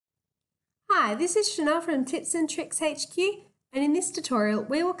Hi, this is Chanel from Tips and Tricks HQ, and in this tutorial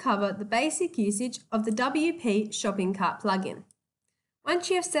we will cover the basic usage of the WP Shopping Cart plugin. Once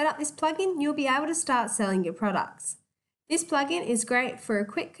you have set up this plugin, you'll be able to start selling your products. This plugin is great for a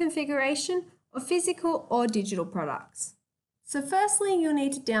quick configuration of physical or digital products. So firstly, you'll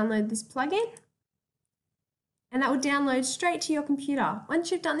need to download this plugin, and that will download straight to your computer.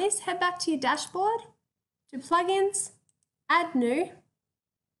 Once you've done this, head back to your dashboard, to Plugins, Add New,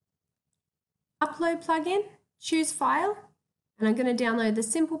 Upload Plugin, choose File, and I'm going to download the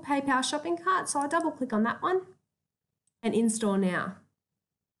Simple PayPal Shopping Cart, so I'll double click on that one and install now.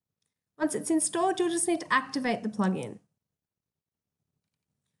 Once it's installed, you'll just need to activate the plugin.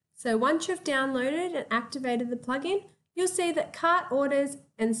 So once you've downloaded and activated the plugin, you'll see that Cart Orders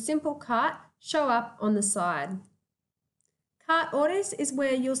and Simple Cart show up on the side. Cart Orders is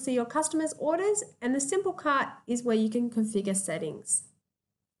where you'll see your customers' orders, and the Simple Cart is where you can configure settings.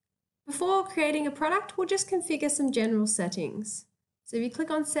 Before creating a product, we'll just configure some general settings. So if you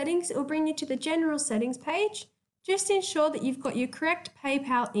click on Settings, it will bring you to the General Settings page. Just ensure that you've got your correct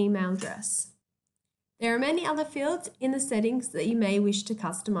PayPal email address. There are many other fields in the settings that you may wish to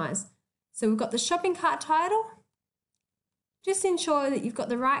customize. So we've got the shopping cart title. Just ensure that you've got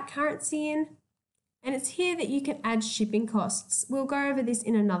the right currency in, and it's here that you can add shipping costs. We'll go over this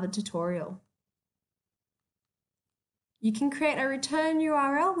in another tutorial. You can create a return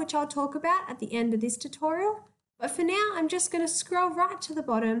URL, which I'll talk about at the end of this tutorial, but for now I'm just going to scroll right to the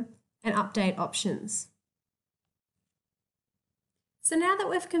bottom and update options. So now that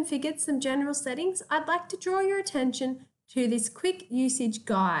we've configured some general settings, I'd like to draw your attention to this quick usage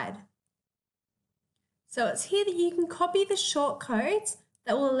guide. So it's here that you can copy the shortcodes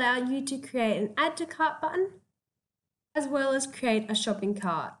that will allow you to create an add to cart button, as well as create a shopping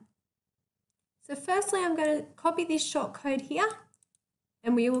cart. So firstly, I'm going to copy this shortcode here,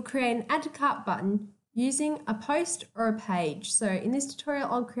 and we will create an add to cart button using a post or a page. So in this tutorial,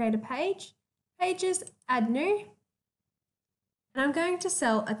 I'll create a page, Pages, Add New, and I'm going to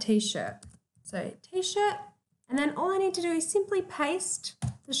sell a t-shirt. So t-shirt, and then all I need to do is simply paste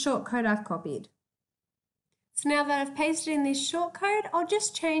the shortcode I've copied. So now that I've pasted in this shortcode, I'll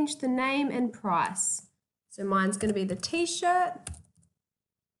just change the name and price. So mine's going to be the t-shirt,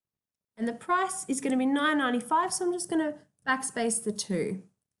 and the price is going to be $9.95, so I'm just going to backspace the 2.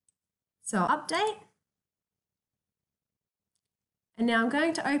 So I'll update. And now I'm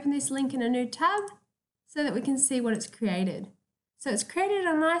going to open this link in a new tab so that we can see what it's created. So it's created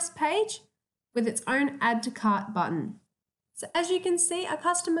a nice page with its own add to cart button. So as you can see, a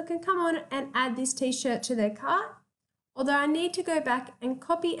customer can come on and add this t-shirt to their cart, although I need to go back and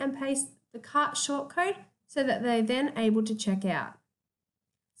copy and paste the cart shortcode so that they're then able to check out.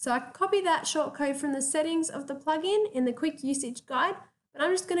 So I can copy that shortcode from the settings of the plugin in the quick usage guide, but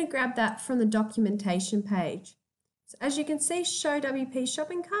I'm just going to grab that from the documentation page. So as you can see, Show WP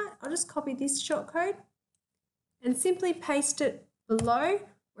Shopping Cart, I'll just copy this shortcode and simply paste it below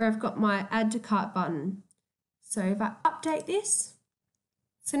where I've got my add to cart button. So if I update this,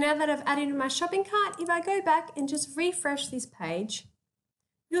 so now that I've added my shopping cart, if I go back and just refresh this page,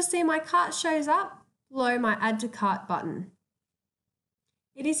 you'll see my cart shows up below my add to cart button.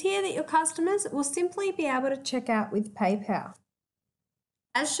 It is here that your customers will simply be able to check out with PayPal.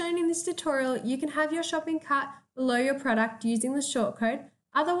 As shown in this tutorial, you can have your shopping cart below your product using the shortcode.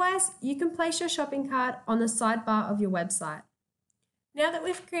 Otherwise, you can place your shopping cart on the sidebar of your website. Now that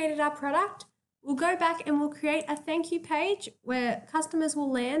we've created our product, we'll go back and we'll create a thank you page where customers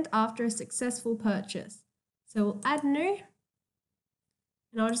will land after a successful purchase. So we'll add new,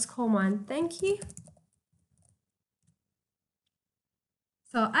 and I'll just call mine thank you.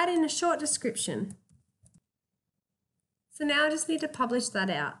 So I'll add in a short description. So now I just need to publish that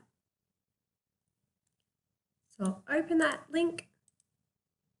out. So I'll open that link,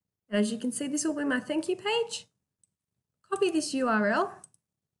 and as you can see, this will be my thank you page. Copy this URL,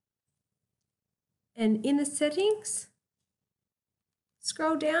 and in the settings,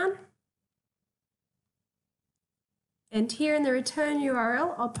 scroll down, and here in the return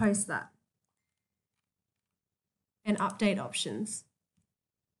URL, I'll post that, and update options.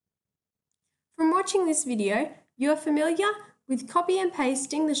 From watching this video, you are familiar with copy and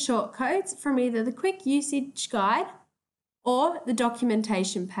pasting the shortcodes from either the quick usage guide or the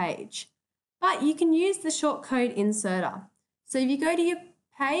documentation page. But you can use the shortcode inserter. So if you go to your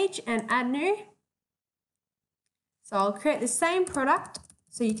page and add new, so I'll create the same product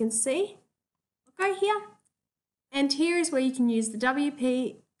so you can see. I'll go here, and here is where you can use the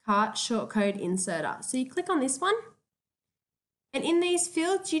WP Cart shortcode inserter. So you click on this one, and in these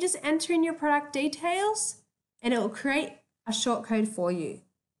fields, you just enter in your product details, and it will create a shortcode for you.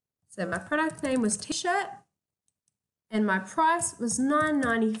 So my product name was t-shirt and my price was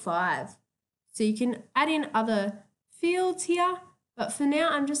 $9.95. So you can add in other fields here, but for now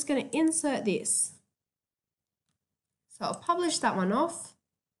I'm just going to insert this. So I'll publish that one off.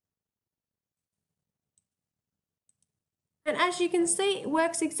 And as you can see, it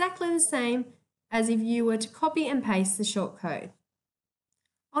works exactly the same as if you were to copy and paste the shortcode.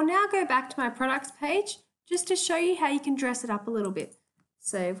 I'll now go back to my products page just to show you how you can dress it up a little bit.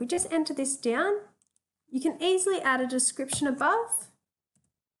 So if we just enter this down, you can easily add a description above,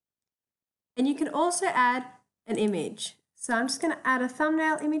 and you can also add an image. So I'm just going to add a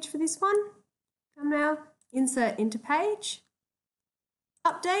thumbnail image for this one. Thumbnail, insert into page,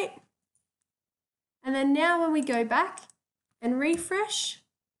 update, and then now when we go back and refresh,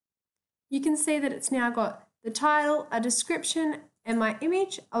 you can see that it's now got the title, a description, and my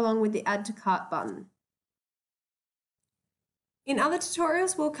image along with the add to cart button. In other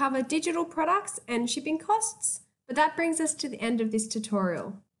tutorials, we'll cover digital products and shipping costs, but that brings us to the end of this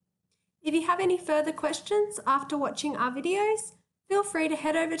tutorial. If you have any further questions after watching our videos, feel free to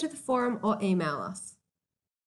head over to the forum or email us.